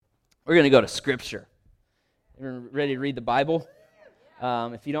We're going to go to Scripture. You're ready to read the Bible?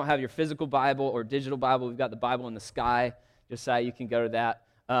 If you don't have your physical Bible or digital Bible, we've got the Bible in the sky. Josiah, you can go to that.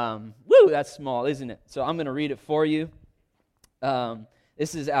 That's small, isn't it? So I'm going to read it for you.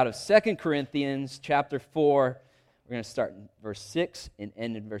 This is out of 2 Corinthians chapter 4. We're going to start in verse 6 and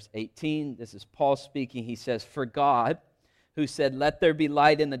end in verse 18. This is Paul speaking. He says, "For God, who said, 'Let there be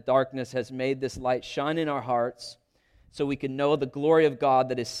light in the darkness,' has made this light shine in our hearts, so we can know the glory of God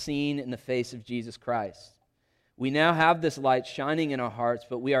that is seen in the face of Jesus Christ. We now have this light shining in our hearts,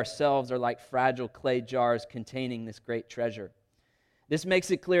 but we ourselves are like fragile clay jars containing this great treasure. This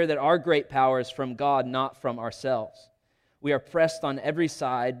makes it clear that our great power is from God, not from ourselves. We are pressed on every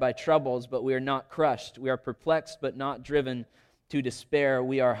side by troubles, but we are not crushed. We are perplexed, but not driven to despair.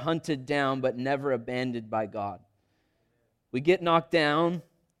 We are hunted down, but never abandoned by God. We get knocked down,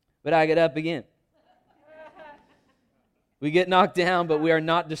 but I get up again. We get knocked down, but we are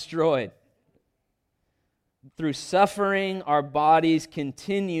not destroyed. Through suffering, our bodies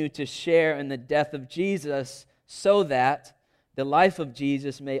continue to share in the death of Jesus, so that the life of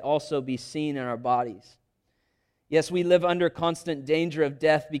Jesus may also be seen in our bodies. Yes, we live under constant danger of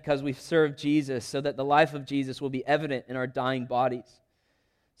death because we serve Jesus, so that the life of Jesus will be evident in our dying bodies.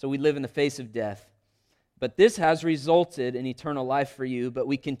 So we live in the face of death. But this has resulted in eternal life for you. But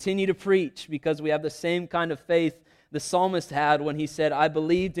we continue to preach because we have the same kind of faith the psalmist had when he said, 'I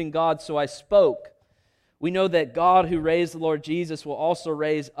believed in God, so I spoke.' We know that God who raised the Lord Jesus will also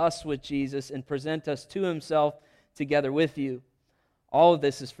raise us with Jesus and present us to himself together with you. All of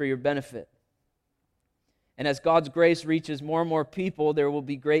this is for your benefit. And as God's grace reaches more and more people, there will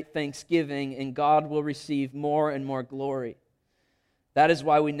be great thanksgiving, and God will receive more and more glory. That is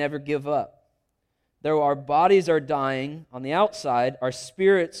why we never give up. Though our bodies are dying on the outside, our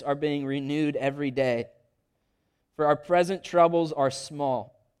spirits are being renewed every day. For our present troubles are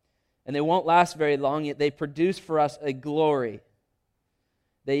small, and they won't last very long, yet they produce for us a glory.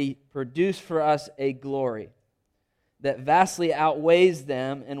 They produce for us a glory that vastly outweighs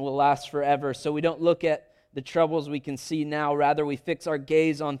them and will last forever. So we don't look at the troubles we can see now. Rather, we fix our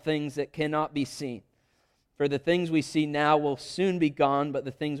gaze on things that cannot be seen. For the things we see now will soon be gone, but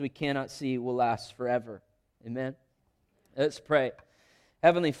the things we cannot see will last forever." Amen. Let's pray.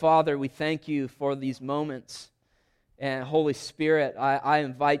 Heavenly Father, we thank you for these moments. And Holy Spirit, I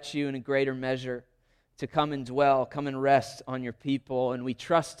invite you in a greater measure to come and dwell, come and rest on your people. And we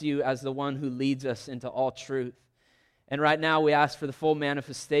trust you as the one who leads us into all truth. And right now we ask for the full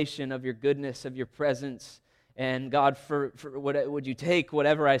manifestation of your goodness, of your presence. And God, would you take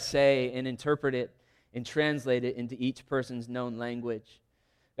whatever I say and interpret it and translate it into each person's known language.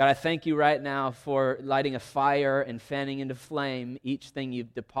 God, I thank you right now for lighting a fire and fanning into flame each thing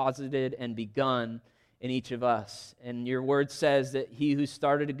you've deposited and begun in each of us. And your word says that he who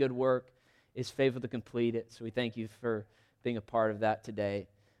started a good work is faithful to complete it. So we thank you for being a part of that today.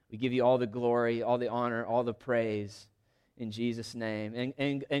 We give you all the glory, all the honor, all the praise in Jesus' name.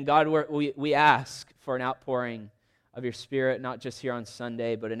 And God, we ask for an outpouring of your Spirit, not just here on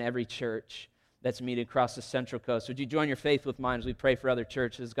Sunday, but in every church that's meeting across the Central Coast. Would you join your faith with mine as we pray for other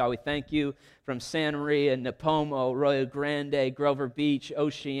churches? God, we thank you from Santa Maria, Nipomo, Arroyo Grande, Grover Beach,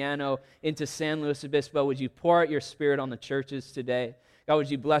 Oceano, into San Luis Obispo. Would you pour out your Spirit on the churches today? God,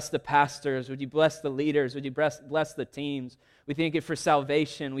 would you bless the pastors? Would you bless the leaders? Would you bless the teams? We thank you for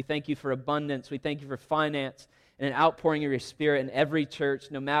salvation. We thank you for abundance. We thank you for finance and an outpouring of your Spirit in every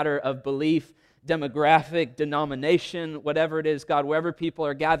church, no matter of belief, demographic, denomination, whatever it is, God, wherever people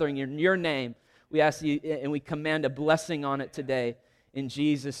are gathering in your name, we ask you and we command a blessing on it today in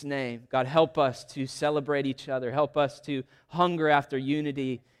Jesus' name. God, help us to celebrate each other. Help us to hunger after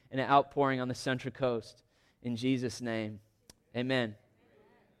unity and an outpouring on the Central Coast. In Jesus' name, amen.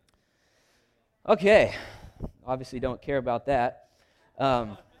 Okay, obviously don't care about that.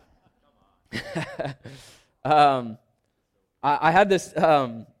 I had this,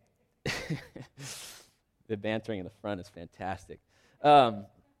 the bantering in the front is fantastic.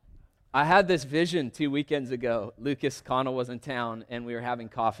 I had this vision 2 weekends ago. Lucas Connell was in town, and we were having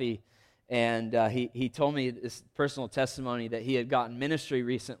coffee, and he told me this personal testimony that he had gotten ministry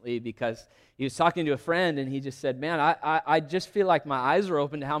recently because he was talking to a friend, and he just said, "Man, I just feel like my eyes are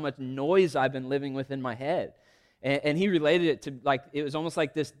open to how much noise I've been living with in my head." And he related it to, like, it was almost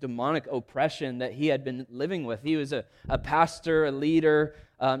like this demonic oppression that he had been living with. He was a pastor, a leader,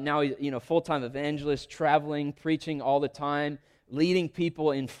 now he's full-time evangelist, traveling, preaching all the time, leading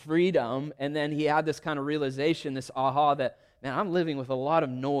people in freedom. And then he had this kind of realization, this aha, that, man, I'm living with a lot of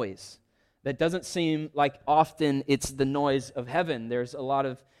noise. That doesn't seem like often it's the noise of heaven. There's a lot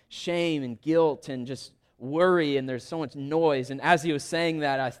of shame and guilt and just worry and there's so much noise. And as he was saying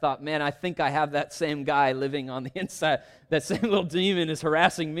that, I thought, man, I think I have that same guy living on the inside. That same little demon is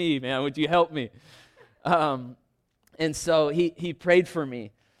harassing me, man. Would you help me? And so he prayed for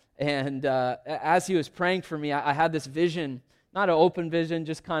me. And as he was praying for me, I had this vision, not an open vision,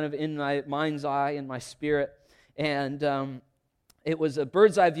 just kind of in my mind's eye, in my spirit. And it was a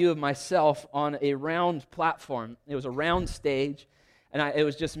bird's eye view of myself on a round platform. It was a round stage. And it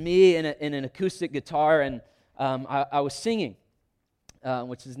was just me and an acoustic guitar, and I was singing,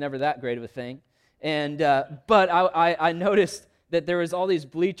 which is never that great of a thing. And but I noticed that there was all these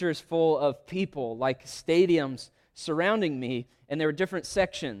bleachers full of people, like stadiums surrounding me, and there were different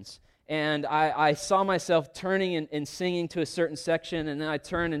sections. And I saw myself turning and singing to a certain section, and then I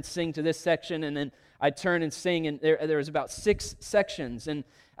turn and sing to this section, and then I turn and sing, and there was about 6 sections. And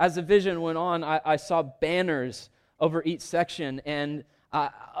as the vision went on, I saw banners over each section, and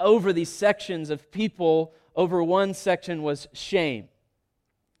over these sections of people, over one section was shame.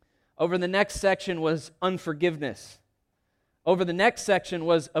 Over the next section was unforgiveness. Over the next section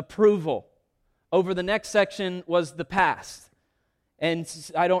was approval. Over the next section was the past. And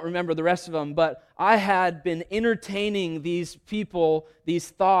I don't remember the rest of them, but I had been entertaining these people, these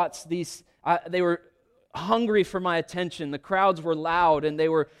thoughts, they were hungry for my attention. The crowds were loud, and they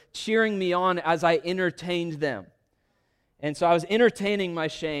were cheering me on as I entertained them. And so I was entertaining my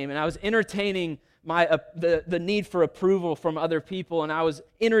shame, and I was entertaining the need for approval from other people, and I was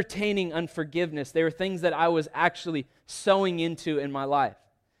entertaining unforgiveness. They were things that I was actually sowing into in my life.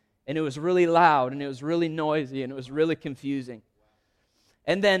 And it was really loud, and it was really noisy, and it was really confusing.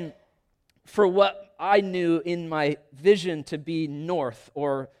 And then for what I knew in my vision to be north,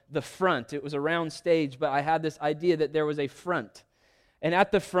 or the front, it was a round stage, but I had this idea that there was a front. And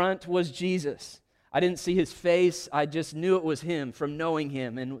at the front was Jesus. I didn't see his face. I just knew it was him from knowing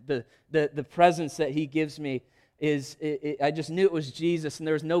him. And the presence that he gives me I just knew it was Jesus. And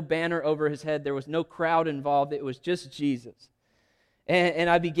there was no banner over his head. There was no crowd involved. It was just Jesus. And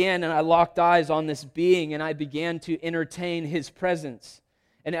I locked eyes on this being, and I began to entertain his presence.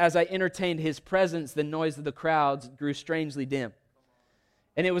 And as I entertained his presence, the noise of the crowds grew strangely dim.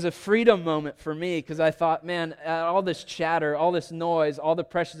 And it was a freedom moment for me, because I thought, man, all this chatter, all this noise, all the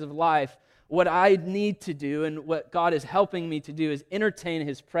pressures of life, what I need to do and what God is helping me to do is entertain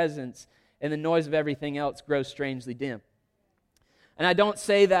his presence, and the noise of everything else grows strangely dim. And I don't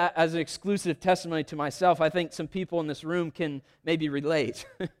say that as an exclusive testimony to myself. I think some people in this room can maybe relate.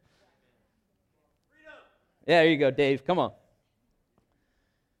 Yeah, there you go, Dave. Come on.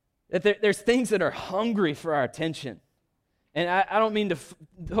 That there's things that are hungry for our attention. And I don't mean to,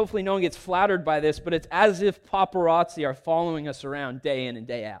 hopefully no one gets flattered by this, but it's as if paparazzi are following us around day in and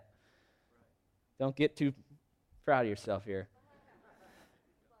day out. Don't get too proud of yourself here.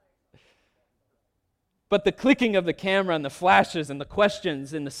 But the clicking of the camera and the flashes and the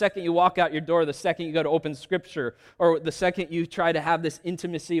questions, and the second you walk out your door, the second you go to open Scripture, or the second you try to have this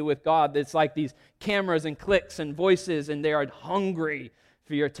intimacy with God, it's like these cameras and clicks and voices, and they are hungry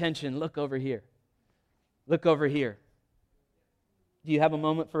for your attention. Look over here. Look over here. Do you have a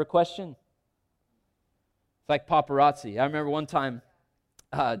moment for a question? It's like paparazzi. I remember one time,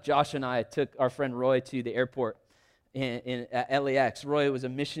 Josh and I took our friend Roy to the airport at LAX. Roy was a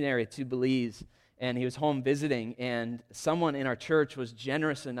missionary to Belize, and he was home visiting, and someone in our church was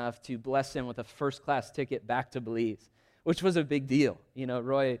generous enough to bless him with a first-class ticket back to Belize, which was a big deal. You know,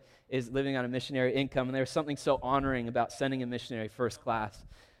 Roy is living on a missionary income, and there was something so honoring about sending a missionary first class,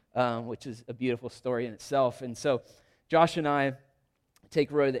 which is a beautiful story in itself. And so Josh and I take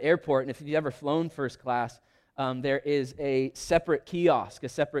Roy to the airport, and if you've ever flown first class, there is a separate kiosk, a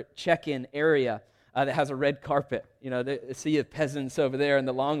separate check-in area that has a red carpet. You know, the sea of peasants over there in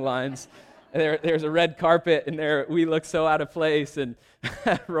the long lines. There's a red carpet, and there we look so out of place. And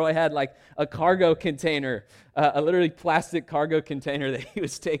Roy had like a cargo container, a literally plastic cargo container that he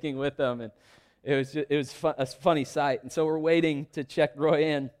was taking with him, and it was a funny sight. And so we're waiting to check Roy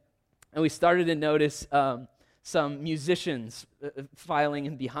in, and we started to notice some musicians filing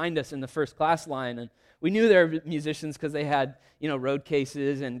in behind us in the first class line, and we knew they were musicians because they had, you know, road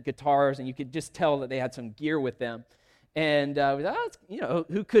cases and guitars, and you could just tell that they had some gear with them. And we thought, you know,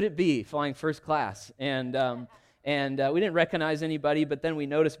 who could it be flying first class? And we didn't recognize anybody, but then we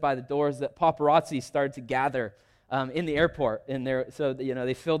noticed by the doors that paparazzi started to gather in the airport, and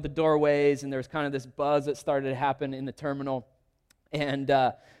they filled the doorways, and there was kind of this buzz that started to happen in the terminal, and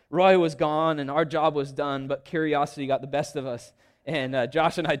Roy was gone, and our job was done, but curiosity got the best of us, and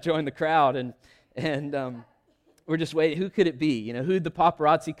Josh and I joined the crowd, and we're just waiting. Who could it be? You know, who'd the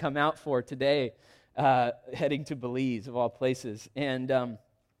paparazzi come out for today, heading to Belize, of all places? And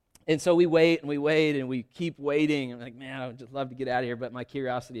And so we wait and we wait and we keep waiting. I'm like, man, I would just love to get out of here, but my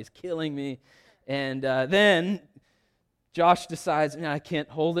curiosity is killing me. And then Josh decides, man, I can't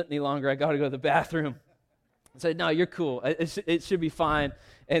hold it any longer. I got to go to the bathroom. I said, no, you're cool. It should be fine.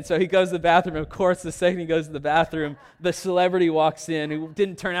 And so he goes to the bathroom. Of course, the second he goes to the bathroom, the celebrity walks in, who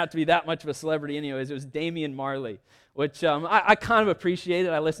didn't turn out to be that much of a celebrity anyways. It was Damian Marley, which I kind of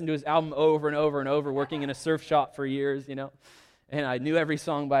appreciated. I listened to his album over and over and over, working in a surf shop for years, and I knew every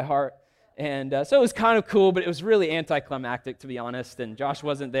song by heart. And so it was kind of cool, but it was really anticlimactic, to be honest. And Josh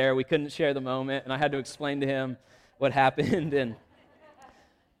wasn't there. We couldn't share the moment, and I had to explain to him what happened.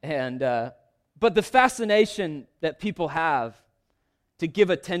 But the fascination that people have to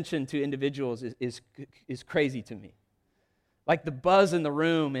give attention to individuals is crazy to me. Like the buzz in the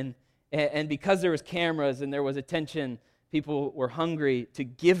room, and because there was cameras and there was attention, people were hungry to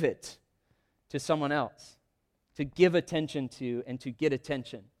give it to someone else, to give attention to and to get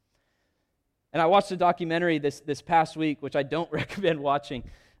attention. And I watched a documentary this past week, which I don't recommend watching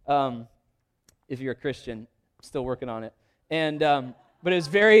if you're a Christian. I'm still working on it. But it was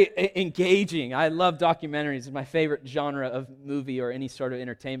very engaging. I love documentaries. It's my favorite genre of movie or any sort of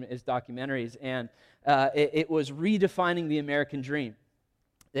entertainment is documentaries. And it was redefining the American dream.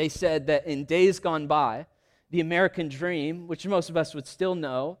 They said that in days gone by, the American dream, which most of us would still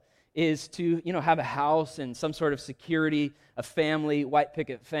know, is to have a house and some sort of security, a family, white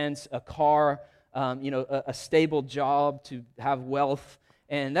picket fence, a car, a stable job, to have wealth.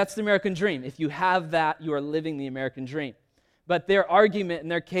 And that's the American dream. If you have that, you are living the American dream. But their argument in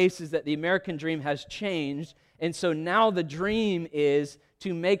their case is that the American dream has changed, and so now the dream is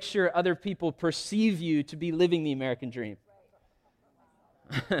to make sure other people perceive you to be living the American dream.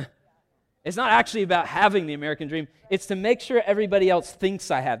 It's not actually about having the American dream. It's to make sure everybody else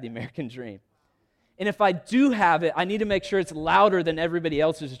thinks I have the American dream. And if I do have it, I need to make sure it's louder than everybody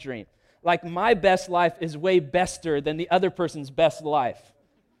else's dream. Like my best life is way bester than the other person's best life.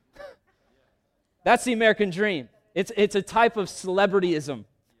 That's the American dream. It's a type of celebrityism.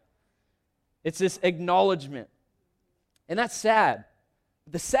 It's this acknowledgement. And that's sad.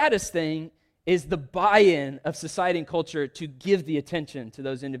 The saddest thing is the buy-in of society and culture to give the attention to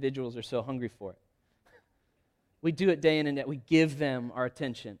those individuals who are so hungry for it. We do it day in and day out. We give them our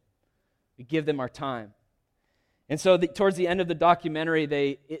attention. We give them our time. And so towards the end of the documentary,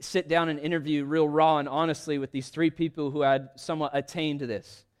 they sit down and interview real raw and honestly with these three people who had somewhat attained to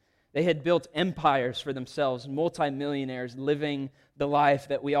this. They had built empires for themselves, multimillionaires living the life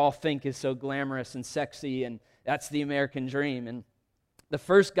that we all think is so glamorous and sexy, and that's the American dream. And the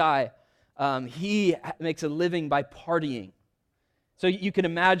first guy, he makes a living by partying. So you can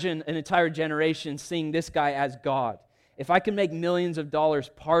imagine an entire generation seeing this guy as God. If I can make millions of dollars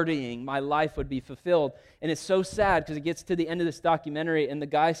partying, my life would be fulfilled. And it's so sad because it gets to the end of this documentary and the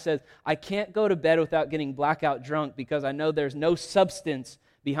guy says, I can't go to bed without getting blackout drunk because I know there's no substance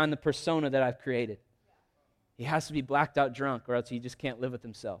behind the persona that I've created. He has to be blacked out drunk or else he just can't live with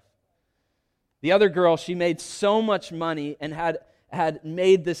himself. The other girl, she made so much money and had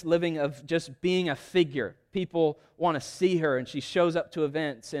made this living of just being a figure. People want to see her and she shows up to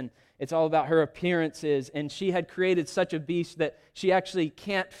events and it's all about her appearances, and she had created such a beast that she actually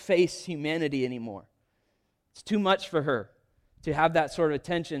can't face humanity anymore. It's too much for her to have that sort of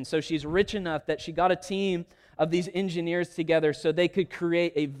attention. So she's rich enough that she got a team of these engineers together so they could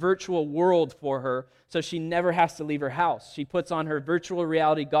create a virtual world for her so she never has to leave her house. She puts on her virtual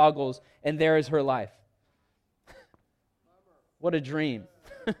reality goggles, and there is her life. What a dream.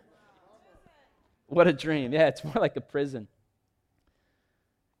 What a dream. Yeah, it's more like a prison.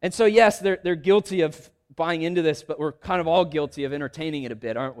 And so, yes, they're guilty of buying into this, but we're kind of all guilty of entertaining it a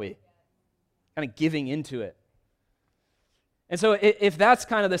bit, aren't we? Kind of giving into it. And so if that's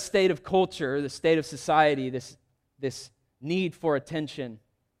kind of the state of culture, the state of society, this need for attention,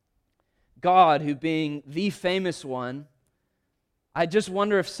 God, who being the famous one, I just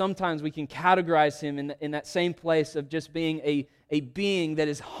wonder if sometimes we can categorize him in that same place of just being a being that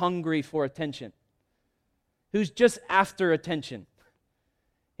is hungry for attention, who's just after attention.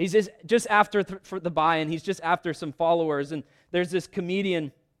 He's just after for the buy-in. He's just after some followers. And there's this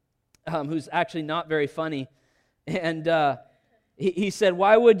comedian who's actually not very funny. And he said,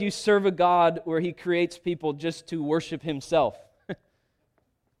 why would you serve a God where he creates people just to worship himself?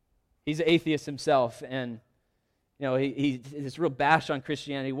 He's an atheist himself. And he's this real bash on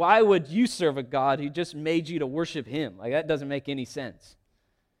Christianity. Why would you serve a God who just made you to worship him? Like, that doesn't make any sense.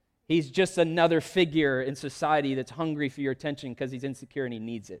 He's just another figure in society that's hungry for your attention because he's insecure and he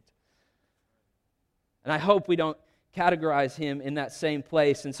needs it. And I hope we don't categorize him in that same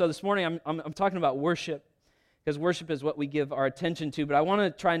place. And so this morning I'm talking about worship. because worship is what we give our attention to. But I want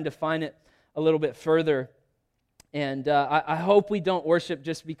to try and define it a little bit further. And I hope we don't worship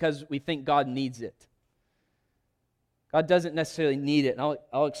just because we think God needs it. God doesn't necessarily need it, and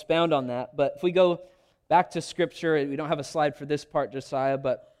I'll expound on that. But if we go back to Scripture, we don't have a slide for this part, Josiah,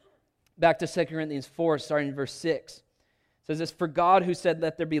 but back to 2 Corinthians 4, starting in verse 6. It says this, "For God who said,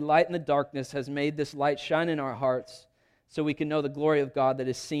 'Let there be light in the darkness,' has made this light shine in our hearts, so we can know the glory of God that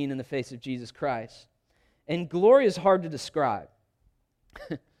is seen in the face of Jesus Christ." And glory is hard to describe.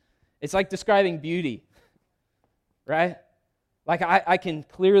 It's like describing beauty, right? Like I can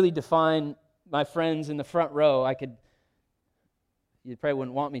clearly define my friends in the front row. You probably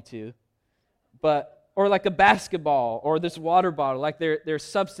wouldn't want me to, or like a basketball or this water bottle, like there's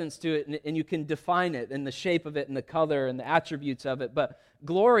substance to it, and you can define it and the shape of it and the color and the attributes of it. But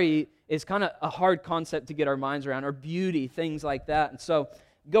glory is kind of a hard concept to get our minds around, or beauty, things like that. And so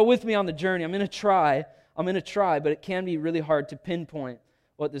go with me on the journey. I'm going to try, but it can be really hard to pinpoint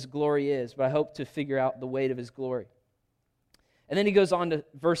what this glory is, but I hope to figure out the weight of His glory. And then he goes on to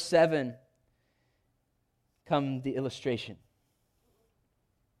verse 7, come the illustration.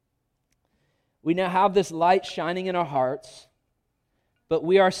 "We now have this light shining in our hearts, but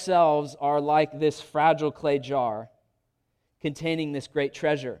we ourselves are like this fragile clay jar containing this great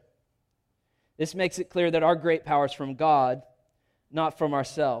treasure. This makes it clear that our great power is from God, not from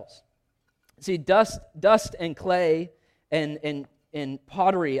ourselves." See, dust and clay and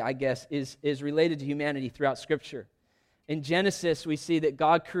pottery, I guess, is related to humanity throughout Scripture. In Genesis, we see that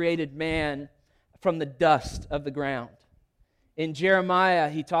God created man from the dust of the ground. In Jeremiah,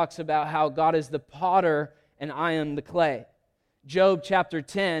 he talks about how God is the potter and I am the clay. Job chapter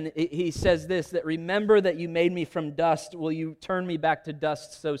 10, he says this, that "Remember that you made me from dust. Will you turn me back to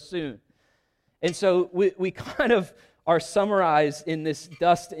dust so soon?" And so we kind of are summarized in this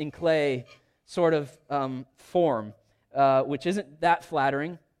dust and clay sort of form, which isn't that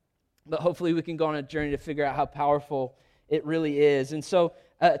flattering, but hopefully we can go on a journey to figure out how powerful it really is. And so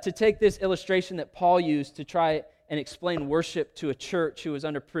to take this illustration that Paul used to try and explain worship to a church who was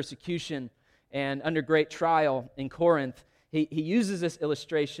under persecution and under great trial in Corinth, he uses this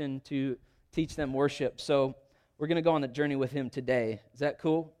illustration to teach them worship. So we're going to go on the journey with him today. Is that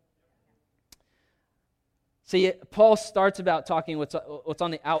cool? See, Paul starts about talking what's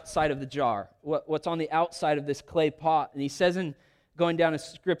on the outside of the jar, what's on the outside of this clay pot. And he says going down to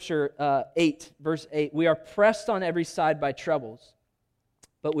Scripture 8, verse 8, "We are pressed on every side by troubles,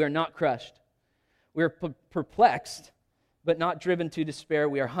 but we are not crushed. We are perplexed, but not driven to despair.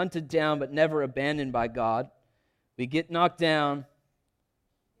 We are hunted down, but never abandoned by God. We get knocked down,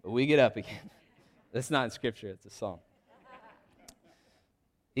 but we get up again." That's not in Scripture, it's a song.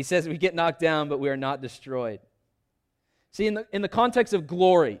 He says we get knocked down, but we are not destroyed. See, in the context of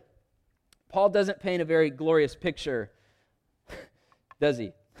glory, Paul doesn't paint a very glorious picture, does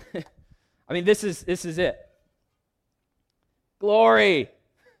he? I mean, this is it. Glory.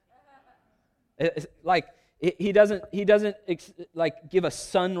 He doesn't like give a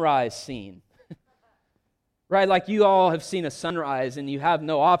sunrise scene, right? Like you all have seen a sunrise, and you have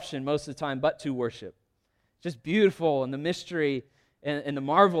no option most of the time but to worship. It's just beautiful, and the mystery and the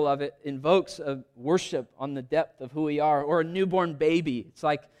marvel of it invokes a worship on the depth of who we are. Or a newborn baby. It's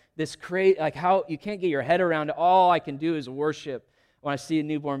like this like how you can't get your head around it. All I can do is worship when I see a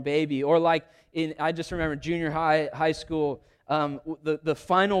newborn baby. Or like I just remember junior high school, the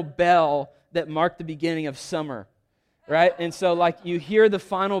final bell that marked the beginning of summer, right? And so like you hear the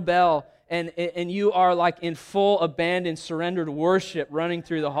final bell, and you are like in full abandoned, surrendered worship running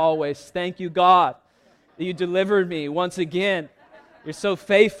through the hallways. Thank you, God, that you delivered me once again. You're so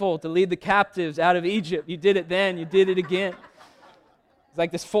faithful to lead the captives out of Egypt. You did it then, you did it again. It's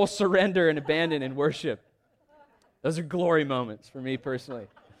like this full surrender and abandon in worship. Those are glory moments for me personally.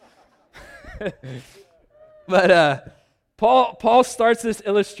 But Paul starts this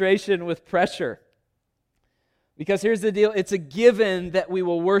illustration with pressure. Because here's the deal, it's a given that we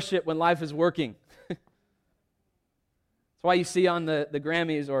will worship when life is working. That's why you see on the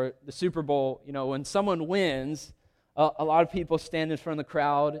Grammys or the Super Bowl, when someone wins, a lot of people stand in front of the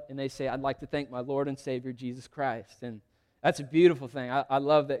crowd and they say, "I'd like to thank my Lord and Savior, Jesus Christ." And that's a beautiful thing. I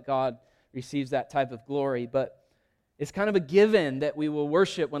love that God receives that type of glory. But it's kind of a given that we will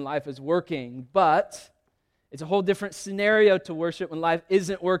worship when life is working. But it's a whole different scenario to worship when life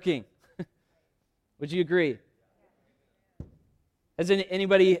isn't working. Would you agree? Has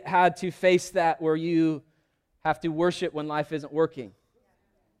anybody had to face that where you have to worship when life isn't working?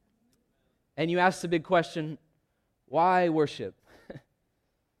 And you ask the big question, why worship?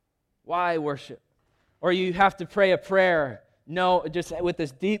 Why worship? Or you have to pray a prayer, just with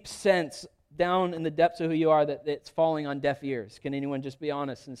this deep sense down in the depths of who you are that it's falling on deaf ears? Can anyone just be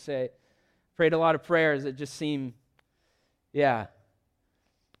honest and say, prayed a lot of prayers that just seem, yeah.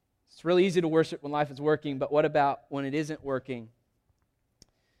 It's really easy to worship when life is working, but what about when it isn't working?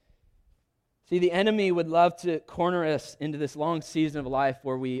 See, the enemy would love to corner us into this long season of life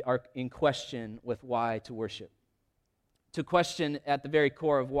where we are in question with why to worship. To question at the very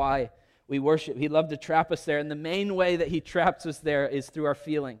core of why we worship. He'd love to trap us there, and the main way that he traps us there is through our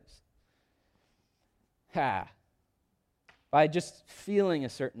feelings. By just feeling a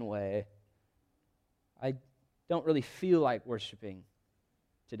certain way, I don't really feel like worshiping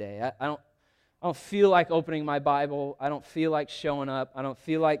today. I don't feel like opening my Bible. I don't feel like showing up. I don't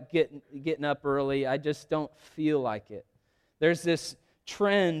feel like getting up early. I just don't feel like it. There's this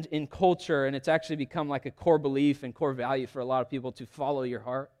trend in culture, and it's actually become like a core belief and core value for a lot of people to follow your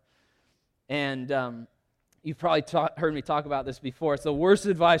heart. And you've probably heard me talk about this before. It's the worst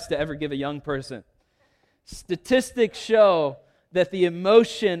advice to ever give a young person. Statistics show that the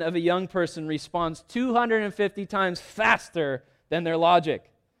emotion of a young person responds 250 times faster than their logic.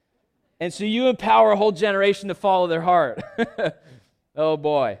 And so you empower a whole generation to follow their heart. Oh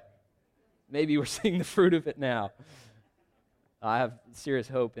boy. Maybe we're seeing the fruit of it now. I have serious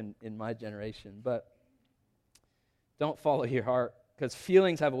hope in my generation. But don't follow your heart, because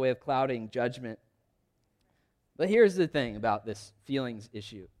feelings have a way of clouding judgment. But here's the thing about this feelings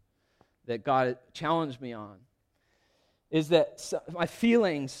issue that God challenged me on, is that my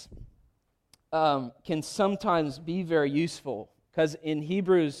feelings can sometimes be very useful. Because in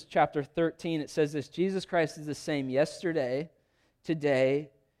Hebrews chapter 13, it says this: Jesus Christ is the same yesterday, today,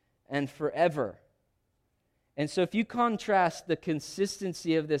 and forever. And so if you contrast the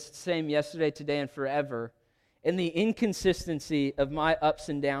consistency of this same yesterday, today, and forever, and the inconsistency of my ups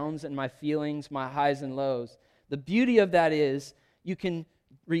and downs and my feelings, my highs and lows, the beauty of that is you can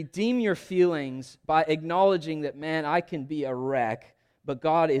redeem your feelings by acknowledging that, man, I can be a wreck, but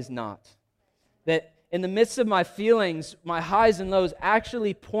God is not. That in the midst of my feelings, my highs and lows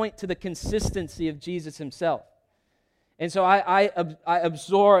actually point to the consistency of Jesus himself. And so I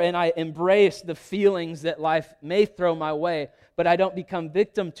absorb and I embrace the feelings that life may throw my way, but I don't become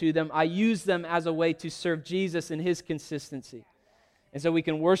victim to them. I use them as a way to serve Jesus in his consistency. And so we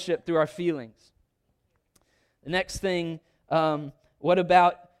can worship through our feelings. The next thing, what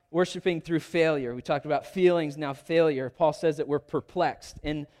about worshiping through failure? We talked about feelings, now failure. Paul says that we're perplexed.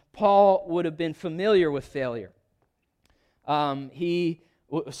 And Paul would have been familiar with failure. He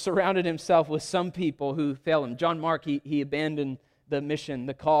surrounded himself with some people who failed him. John Mark, he abandoned the mission,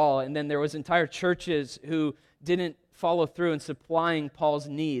 the call, and then there was entire churches who didn't follow through in supplying Paul's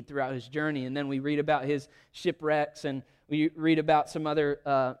need throughout his journey. And then we read about his shipwrecks, and we read about some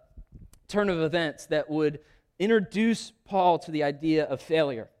other turn of events that would introduce Paul to the idea of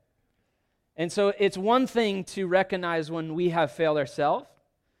failure. And so it's one thing to recognize when we have failed ourselves.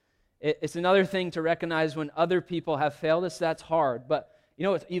 It's another thing to recognize when other people have failed us. That's hard. But you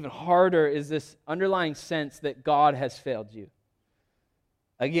know what's even harder is this underlying sense that God has failed you.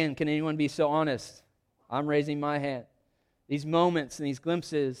 Again, can anyone be so honest? I'm raising my hand. These moments and these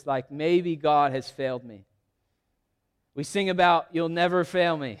glimpses, like maybe God has failed me. We sing about, you'll never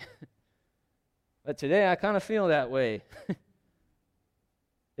fail me. But today I kind of feel that way,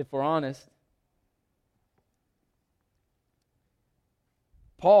 if we're honest.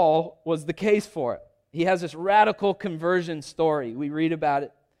 Paul was the case for it. He has this radical conversion story. We read about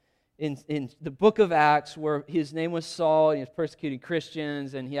it in the book of Acts, where his name was Saul, and he was persecuting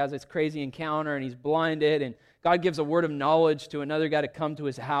Christians, and he has this crazy encounter, and he's blinded, and God gives a word of knowledge to another guy to come to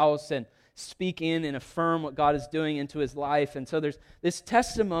his house and speak in and affirm what God is doing into his life. And so there's this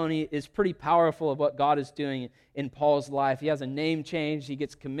testimony is pretty powerful of what God is doing in Paul's life. He has a name change. He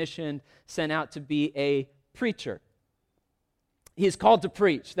gets commissioned, sent out to be a preacher. He is called to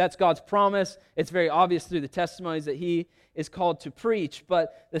preach. That's God's promise. It's very obvious through the testimonies that he is called to preach.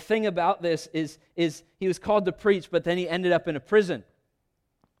 But the thing about this is he was called to preach, but then he ended up in a prison.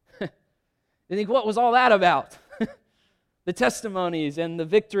 You think, what was all that about? The testimonies and the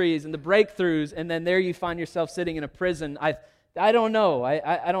victories and the breakthroughs, and then there you find yourself sitting in a prison. I don't know.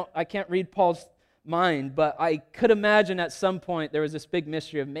 I can't read Paul's mind, but I could imagine at some point there was this big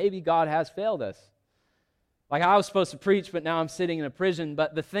mystery of maybe God has failed us. Like, I was supposed to preach, but now I'm sitting in a prison.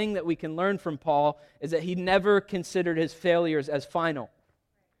 But the thing that we can learn from Paul is that he never considered his failures as final.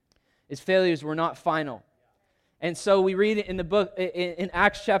 His failures were not final. And so we read it in the book, in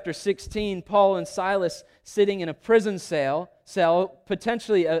Acts chapter 16, Paul and Silas sitting in a prison cell,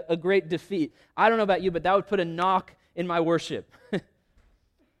 potentially a great defeat. I don't know about you, but that would put a knock in my worship.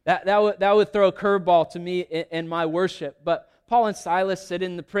 that would throw a curveball to me in my worship. But Paul and Silas sit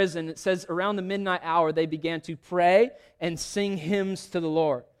in the prison. It says around the midnight hour, they began to pray and sing hymns to the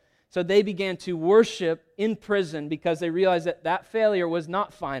Lord. So they began to worship in prison because they realized that that failure was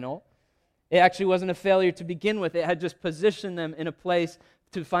not final. It actually wasn't a failure to begin with. It had just positioned them in a place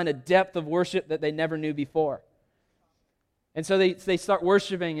to find a depth of worship that they never knew before. And so they start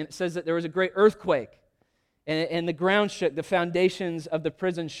worshiping, and it says that there was a great earthquake, and the ground shook, the foundations of the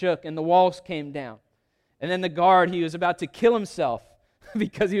prison shook, and the walls came down. And then the guard, he was about to kill himself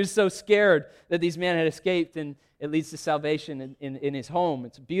because he was so scared that these men had escaped, and it leads to salvation in his home.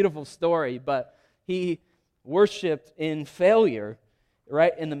 It's a beautiful story, but he worshiped in failure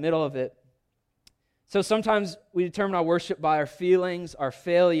right in the middle of it. So sometimes we determine our worship by our feelings, our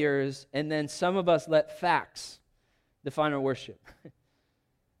failures, and then some of us let facts define our worship.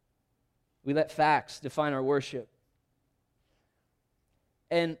 We let facts define our worship.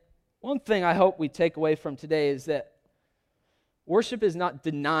 And one thing I hope we take away from today is that worship is not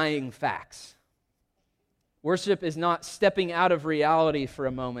denying facts. Worship is not stepping out of reality for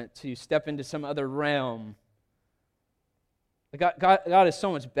a moment to step into some other realm. God is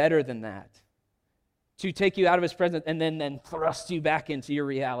so much better than that. To take you out of his presence and then thrust you back into your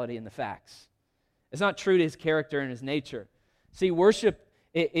reality and the facts. It's not true to his character and his nature. See, worship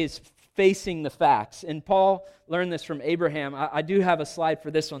is facing the facts. And Paul learned this from Abraham. I do have a slide for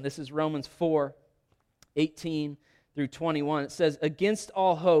this one. This is Romans 4:18 through 21. It says, against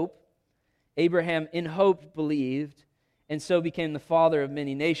all hope, Abraham in hope believed, and so became the father of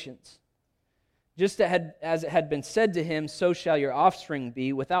many nations. Just as it had been said to him, so shall your offspring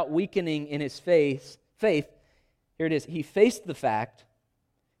be, without weakening in his faith. Here it is. He faced the fact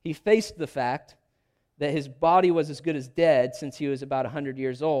that his body was as good as dead since he was about 100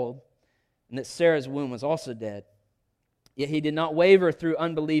 years old, and that Sarah's womb was also dead. Yet he did not waver through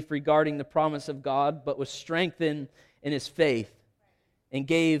unbelief regarding the promise of God, but was strengthened in his faith and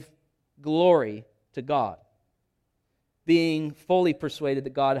gave glory to God, being fully persuaded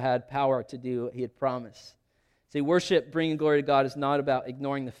that God had power to do what he had promised. See, worship, bringing glory to God, is not about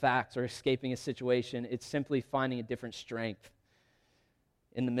ignoring the facts or escaping a situation. It's simply finding a different strength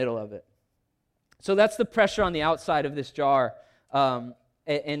in the middle of it. So that's the pressure on the outside of this jar.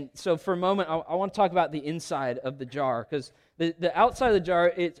 And so for a moment, I want to talk about the inside of the jar, because the outside of the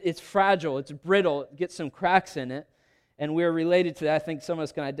jar, it's fragile, it's brittle, it gets some cracks in it, and we're related to that. I think some of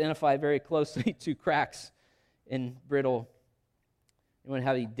us can identify very closely to cracks in brittle. Anyone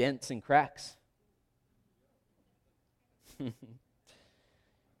have any dents and cracks?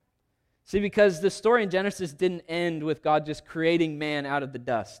 See, because the story in Genesis didn't end with God just creating man out of the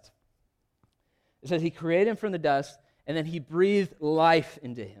dust. It says he created him from the dust, and then he breathed life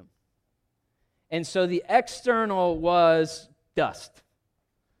into him. And so the external was dust.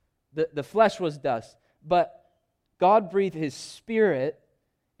 The flesh was dust. But God breathed his spirit,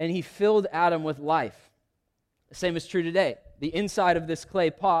 and he filled Adam with life. The same is true today. The inside of this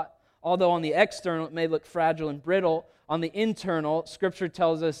clay pot, although on the external it may look fragile and brittle, on the internal, Scripture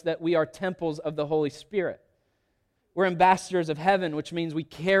tells us that we are temples of the Holy Spirit. We're ambassadors of heaven, which means we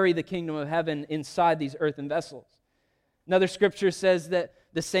carry the kingdom of heaven inside these earthen vessels. Another Scripture says that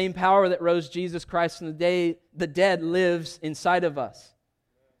the same power that rose Jesus Christ from the dead lives inside of us.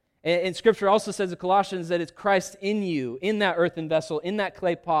 And Scripture also says in Colossians that it's Christ in you, in that earthen vessel, in that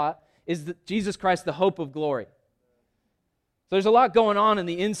clay pot, is Jesus Christ, the hope of glory. So there's a lot going on in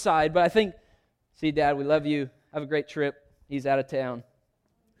the inside, but I think, see, Dad, we love you. Have a great trip. He's out of town.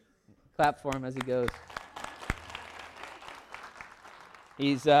 Clap for him as he goes.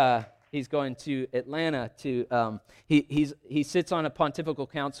 He's going to Atlanta to. He sits on a pontifical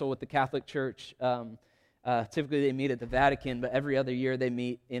council with the Catholic Church. Typically they meet at the Vatican, but every other year they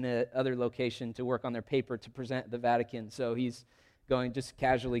meet in another location to work on their paper to present at the Vatican. So he's just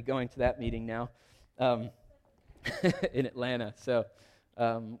casually going to that meeting now in Atlanta. So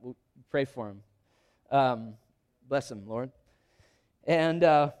we'll pray for him. Bless him, Lord. And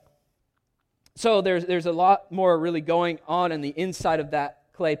so there's a lot more really going on in the inside of that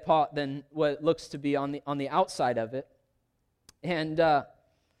clay pot than what it looks to be on the outside of it. And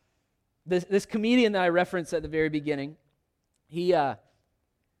this comedian that I referenced at the very beginning, he kind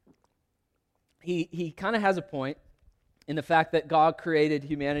of has a point in the fact that God created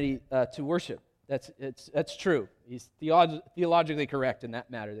humanity to worship. That's true. He's theologically correct in that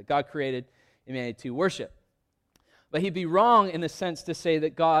matter, that God created humanity to worship. But he'd be wrong in the sense to say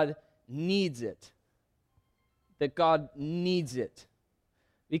that God needs it. That God needs it.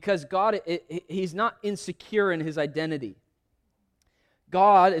 Because God, he's not insecure in his identity.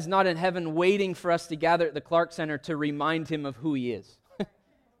 God is not in heaven waiting for us to gather at the Clark Center to remind him of who he is.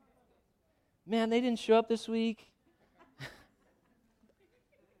 Man, they didn't show up this week.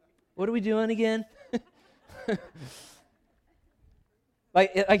 What are we doing again?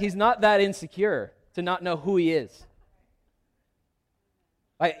 Like he's not that insecure to not know who he is.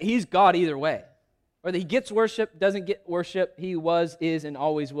 Like he's God either way. Whether he gets worship, doesn't get worship, he was, is, and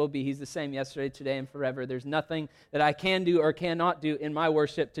always will be. He's the same yesterday, today, and forever. There's nothing that I can do or cannot do in my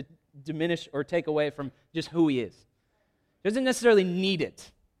worship to diminish or take away from just who he is. He doesn't necessarily need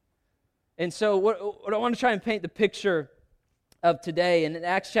it. And so what I want to try and paint the picture of today, and in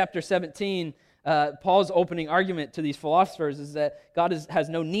Acts chapter 17, Paul's opening argument to these philosophers is that God has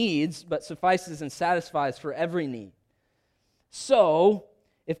no needs, but suffices and satisfies for every need. So,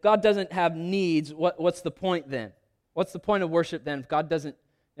 if God doesn't have needs, what's the point then? What's the point of worship then if God doesn't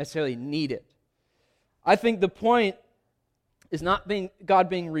necessarily need it? I think the point is not God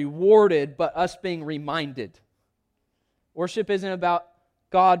being rewarded, but us being reminded. Worship isn't about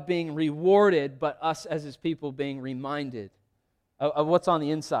God being rewarded, but us as his people being reminded of what's on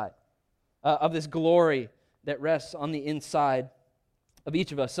the inside, of this glory that rests on the inside of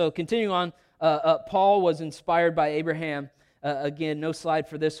each of us. So continuing on, Paul was inspired by Abraham. Again, no slide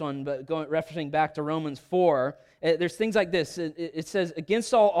for this one, but referencing back to Romans 4, there's things like this. It says,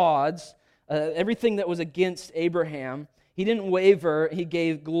 against all odds, everything that was against Abraham, he didn't waver, he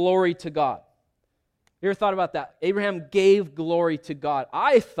gave glory to God. You ever thought about that? Abraham gave glory to God.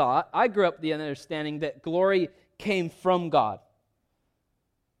 I grew up with the understanding that glory came from God.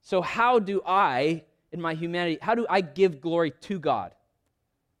 So how do I, in my humanity, how do I give glory to God?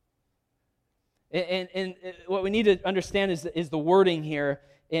 And what we need to understand is the wording here.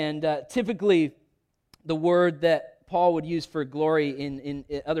 And typically, the word that Paul would use for glory in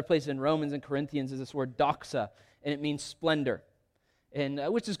other places in Romans and Corinthians is this word doxa, and it means splendor, and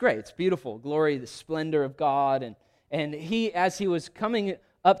which is great. It's beautiful. Glory, the splendor of God. And he, as he was coming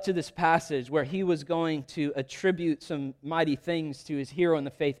up to this passage where he was going to attribute some mighty things to his hero in the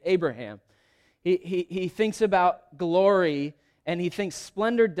faith, Abraham, he thinks about glory, and he thinks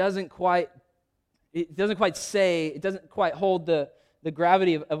splendor doesn't quite hold the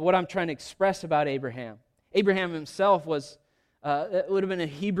gravity of what I'm trying to express about Abraham. Abraham himself was, it would have been a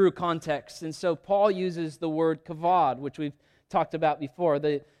Hebrew context, and so Paul uses the word kavod, which we've talked about before,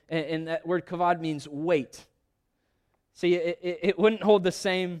 and that word kavod means weight. See, it wouldn't hold the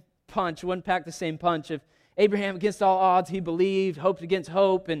same punch, wouldn't pack the same punch if Abraham, against all odds, he believed, hoped against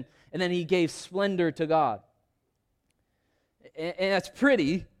hope, and then he gave splendor to God. And that's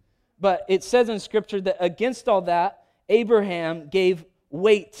pretty, but it says in Scripture that against all that, Abraham gave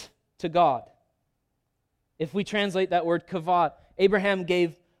weight to God. If we translate that word kavod, Abraham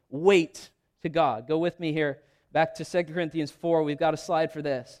gave weight to God. Go with me here, back to 2 Corinthians 4. We've got a slide for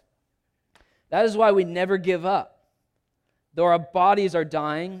this. That is why we never give up. Though our bodies are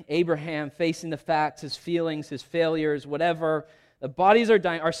dying, Abraham facing the facts, his feelings, his failures, whatever, the bodies are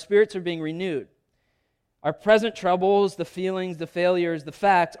dying, our spirits are being renewed. Our present troubles, the feelings, the failures, the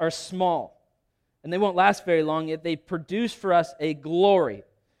facts are small, and they won't last very long, yet they produce for us a glory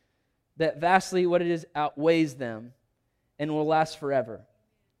that vastly, what it is, outweighs them and will last forever.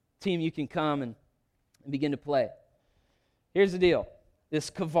 Team, you can come and begin to play. Here's the deal. This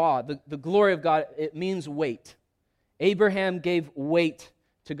kavod, the glory of God, it means weight. Abraham gave weight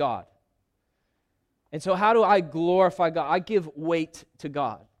to God. And so how do I glorify God? I give weight to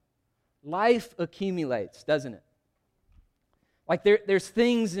God. Life accumulates, doesn't it? Like there's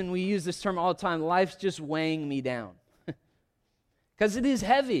things, and we use this term all the time, life's just weighing me down. Because it is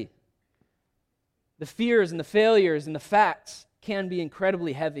heavy. The fears and the failures and the facts can be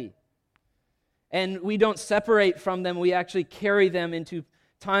incredibly heavy. And we don't separate from them. We actually carry them into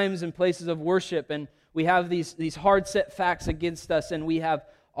times and places of worship. And we have these hard set facts against us, and we have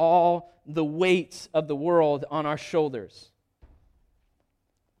all the weight of the world on our shoulders.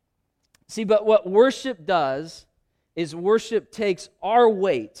 See, but what worship does is worship takes our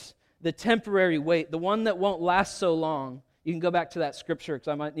weight, the temporary weight, the one that won't last so long. You can go back to that scripture because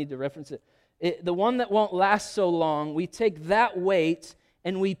I might need to reference it. The one that won't last so long, we take that weight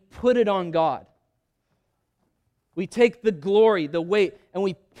and we put it on God. We take the glory, the weight, and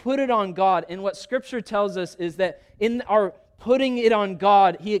we put it on God. And what Scripture tells us is that in our putting it on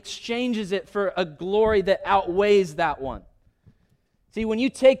God, He exchanges it for a glory that outweighs that one. See, when you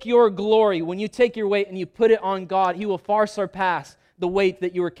take your glory, when you take your weight and you put it on God, He will far surpass the weight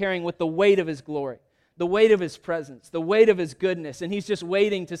that you were carrying with the weight of His glory, the weight of His presence, the weight of His goodness. And He's just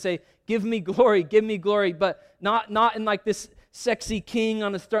waiting to say, give me glory, but not in like this sexy king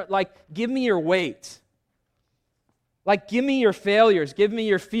on the start, like, give me your weight. Like, give me your failures, give me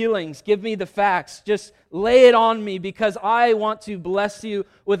your feelings, give me the facts. Just lay it on me because I want to bless you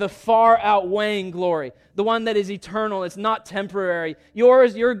with a far outweighing glory. The one that is eternal, it's not temporary.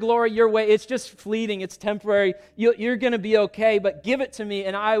 Yours, your glory, your way, it's just fleeting, it's temporary. You're going to be okay, but give it to me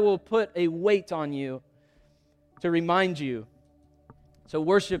and I will put a weight on you to remind you. So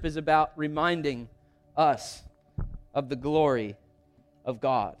worship is about reminding us of the glory of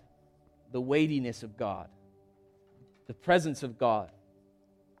God, the weightiness of God, the presence of God.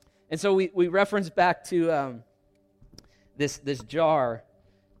 And so we reference back to this jar,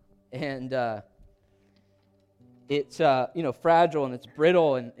 and it's fragile and it's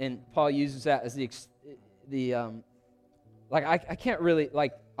brittle, and Paul uses that as I can't really,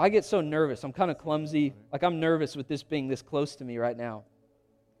 I get so nervous. I'm kind of clumsy. I'm nervous with this being this close to me right now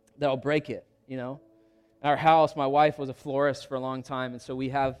that I'll break it, Our house, my wife was a florist for a long time, and so we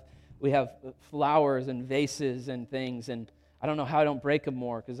have flowers and vases and things, and I don't know how I don't break them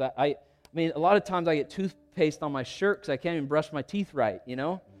more, because I mean, a lot of times I get toothpaste on my shirt because I can't even brush my teeth right,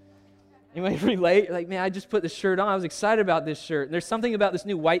 Anybody relate? Man, I just put this shirt on. I was excited about this shirt. And there's something about this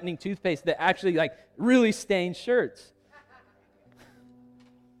new whitening toothpaste that actually, really stains shirts.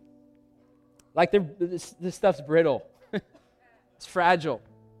 This stuff's brittle. It's fragile.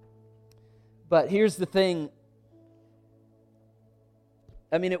 But here's the thing.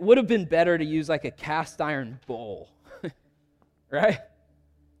 I mean, it would have been better to use a cast iron bowl, right?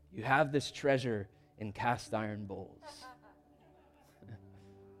 You have this treasure in cast iron bowls.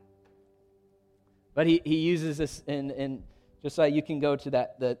 But he uses this in just like you can go to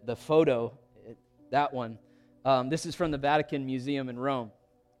the photo, that one. This is from the Vatican Museum in Rome.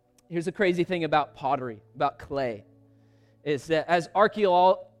 Here's the crazy thing about pottery, about clay, is that as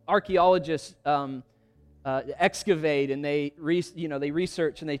archaeologists excavate and they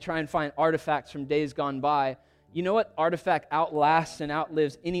research and they try and find artifacts from days gone by, you know what artifact outlasts and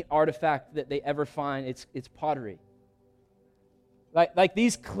outlives any artifact that they ever find? It's pottery. Like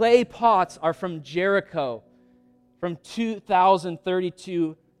these clay pots are from Jericho, from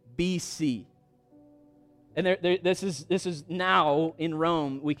 2032 BC. And this is now in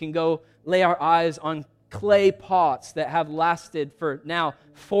Rome. We can go lay our eyes on clay pots that have lasted for now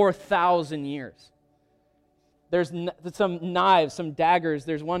 4,000 years. There's some knives, some daggers.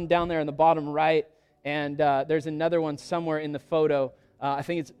 There's one down there in the bottom right, and there's another one somewhere in the photo. I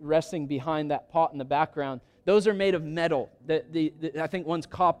think it's resting behind that pot in the background. Those are made of metal. I think one's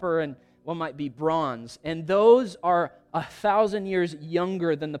copper and one might be bronze. And those are 1,000 years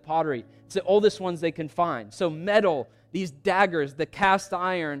younger than the pottery. It's the oldest ones they can find. So metal, these daggers, the cast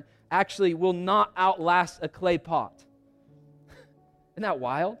iron, actually will not outlast a clay pot. Isn't that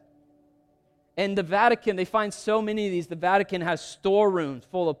wild? And the Vatican, they find so many of these. The Vatican has storerooms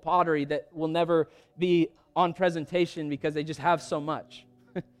full of pottery that will never be on presentation because they just have so much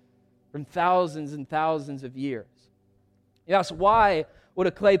from thousands and thousands of years. That's why would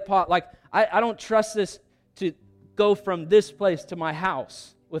a clay pot, I don't trust this to go from this place to my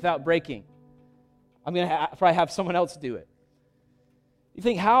house without breaking. I'm going to probably have someone else do it. You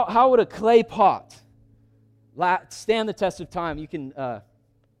think, how would a clay pot stand the test of time? You can,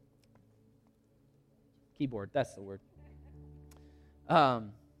 keyboard, that's the word. How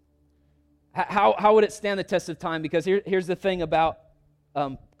would it stand the test of time? Because here's the thing about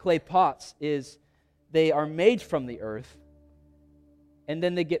clay pots is they are made from the earth, and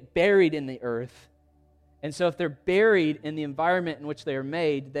then they get buried in the earth. And so if they're buried in the environment in which they are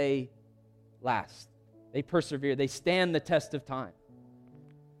made, they last. They persevere. They stand the test of time.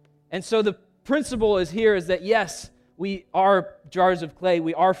 And so the principle is that yes, we are jars of clay.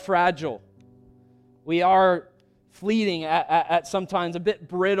 We are fragile. We are fleeting at sometimes, a bit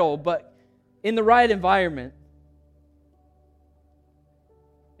brittle, but in the right environment,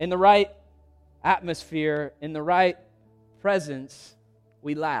 in the right atmosphere, in the right presence,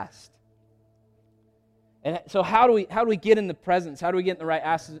 we last. And so how do we get in the presence? How do we get in the right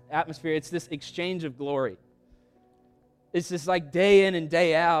atmosphere? It's this exchange of glory. It's this day in and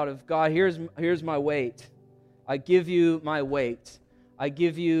day out of, God, here's my weight. I give you my weight. I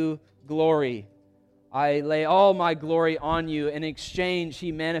give you glory. I lay all my glory on you. In exchange,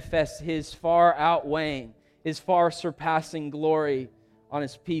 he manifests his far outweighing, his far surpassing glory on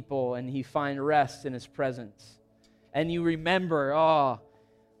his people, and he find rest in his presence. And you remember,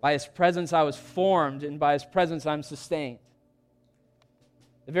 by his presence I was formed, and by his presence I'm sustained.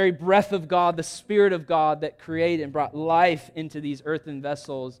 The very breath of God, the Spirit of God that created and brought life into these earthen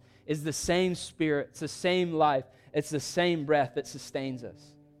vessels is the same Spirit, it's the same life, it's the same breath that sustains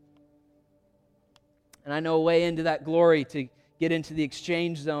us. And I know a way into that glory, to get into the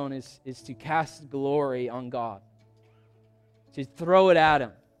exchange zone, is to cast glory on God. to throw it at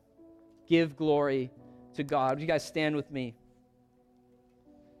Him. Give glory to God. Would you guys stand with me?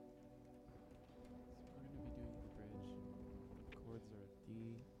 We're going to be doing the bridge. Chords are D,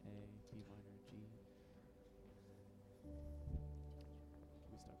 A, D minor, G. Can we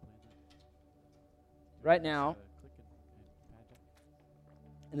start playing that? Right now, Click and pad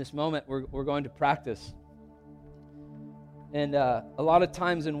that. in this moment, we're going to practice. And a lot of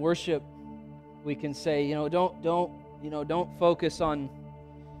times in worship, we can say, don't focus on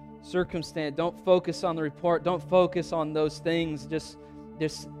circumstance, don't focus on the report, don't focus on those things, just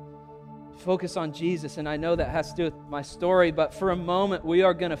focus on Jesus. And I know that has to do with my story, but for a moment, we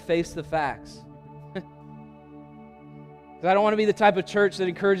are going to face the facts. Because I don't want to be the type of church that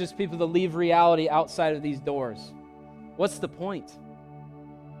encourages people to leave reality outside of these doors. What's the point?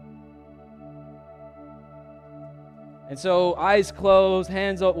 And so, eyes closed,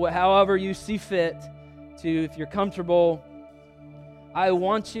 hands up, however you see fit, if you're comfortable, I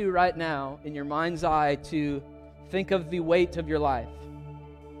want you right now, in your mind's eye, to think of the weight of your life.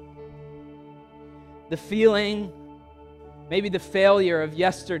 The feeling, maybe the failure of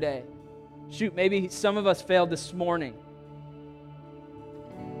yesterday. Shoot, maybe some of us failed this morning.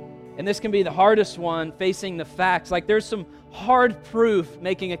 And this can be the hardest one, facing the facts. Like there's some hard proof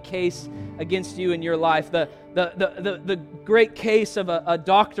making a case against you in your life. The great case of a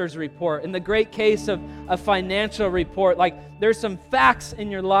doctor's report and the great case of a financial report. Like there's some facts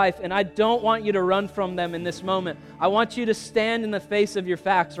in your life, and I don't want you to run from them in this moment. I want you to stand in the face of your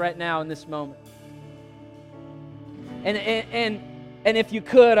facts right now in this moment. And if you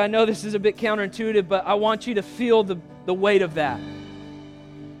could, I know this is a bit counterintuitive, but I want you to feel the weight of that.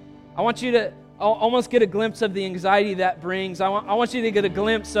 I want you to almost get a glimpse of the anxiety that brings. I want you to get a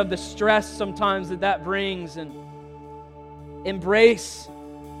glimpse of the stress sometimes that brings, and embrace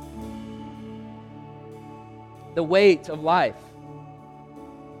the weight of life.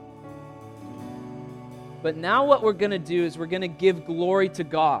 But now what we're going to do is we're going to give glory to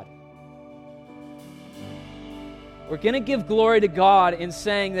God. We're going to give glory to God in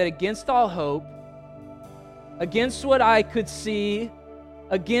saying that against all hope, against what I could see,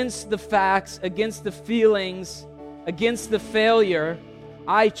 against the facts, against the feelings, against the failure,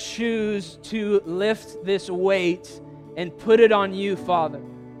 I choose to lift this weight and put it on you, Father.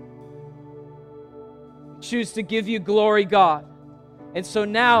 Choose to give you glory, God. And so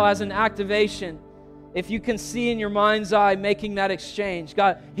now, as an activation, if you can see in your mind's eye making that exchange,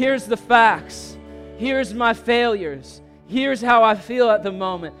 God, here's the facts. Here's my failures. Here's how I feel at the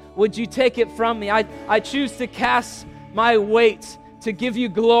moment. Would you take it from me? I choose to cast my weight to give you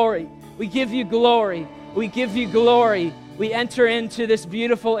glory. We give you glory. We give you glory. We enter into this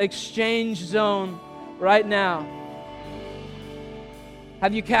beautiful exchange zone right now.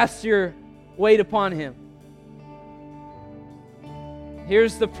 Have you cast your weight upon Him?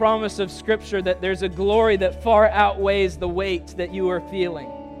 Here's the promise of Scripture that there's a glory that far outweighs the weight that you are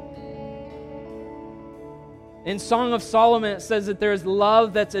feeling. In Song of Solomon, it says that there is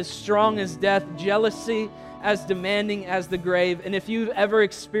love that's as strong as death, jealousy as demanding as the grave. And if you've ever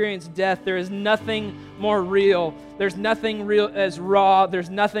experienced death, there is nothing more real. There's nothing real as raw.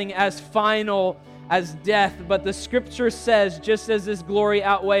 There's nothing as final as death. But the Scripture says, just as this glory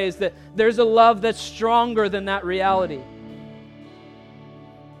outweighs, that there's a love that's stronger than that reality.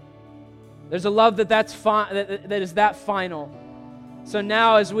 There's a love that is that final. So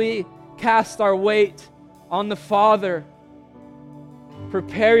now as we cast our weight on the Father,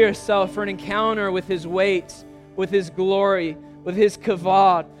 prepare yourself for an encounter with His weight, with His glory, with His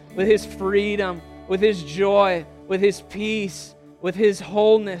kavod, with His freedom, with His joy, with His peace, with His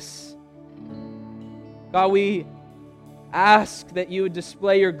wholeness. God, we ask that you would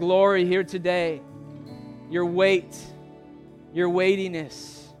display your glory here today, your weight, your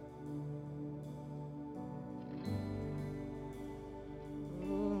weightiness.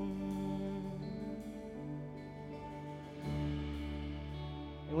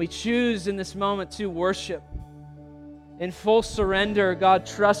 And we choose in this moment to worship in full surrender, God,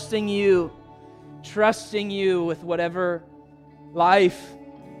 trusting you with whatever life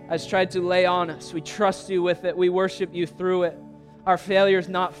has tried to lay on us. We trust you with it. We worship you through it. Our failure is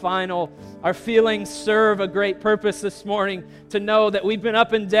not final. Our feelings serve a great purpose this morning to know that we've been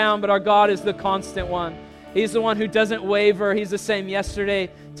up and down, but our God is the constant one. He's the one who doesn't waver. He's the same yesterday,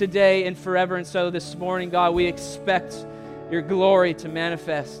 today, and forever. And so this morning, God, we expect your glory to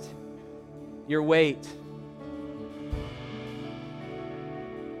manifest, your weight.